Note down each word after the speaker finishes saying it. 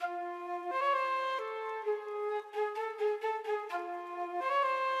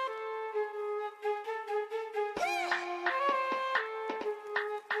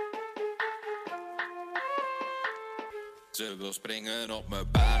Ze wil springen op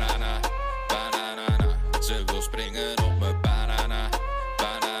mijn banana, banana. Ze wil springen op mijn banana,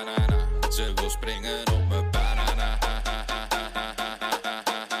 banana. Ze wil springen op mijn banana,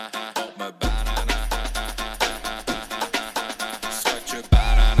 op mijn banana. Schatje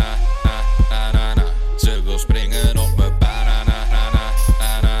banana, banana. Ze wil springen op mijn banana,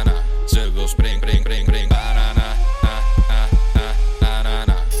 banana. Ze wil spring, banana,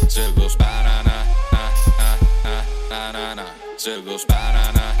 banana. Ze wil banana, banana. Ze wil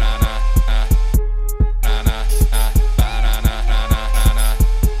banana, banana.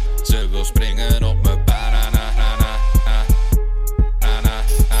 Ze wil springen op mijn banana,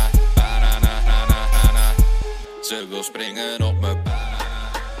 banana. Ze wil springen op mijn banana,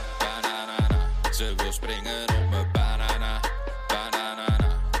 banana. Ze wil springen op mijn banana,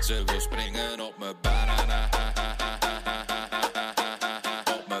 banana. Ze wil springen op mijn banana,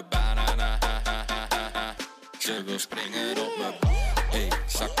 op mijn banana. Ze wil springen op mijn. Hey,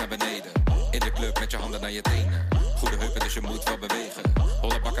 zak naar beneden. In de club met je handen naar je tenen. Goede heupen, dus je moet wel bewegen.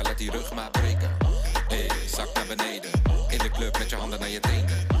 Holle bakken, laat die rug maar breken. Hey, zak naar beneden. In de club met je handen naar je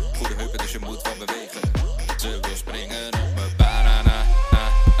tenen. Goede heupen, dus je moet wel bewegen. Ze wil springen op mijn banana,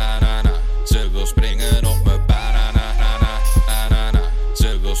 banana. Ze wil springen op mijn banana, banana.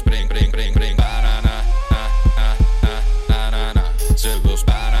 Ze wil spring, banana, banana. Ze wil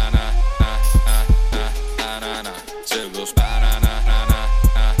banana, banana. Ze wil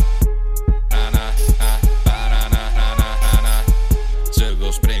banana, banana. Ze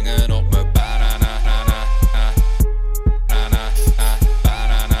wil springen op mijn banana, banana.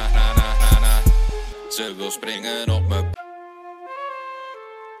 Ze wil springen op mijn.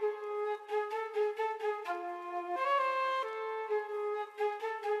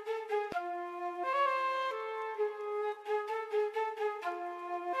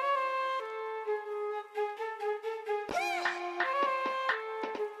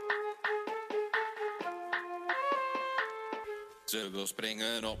 Ze wil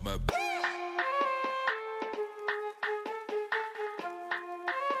springen op mijn.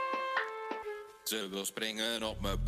 Ze wil springen op mijn.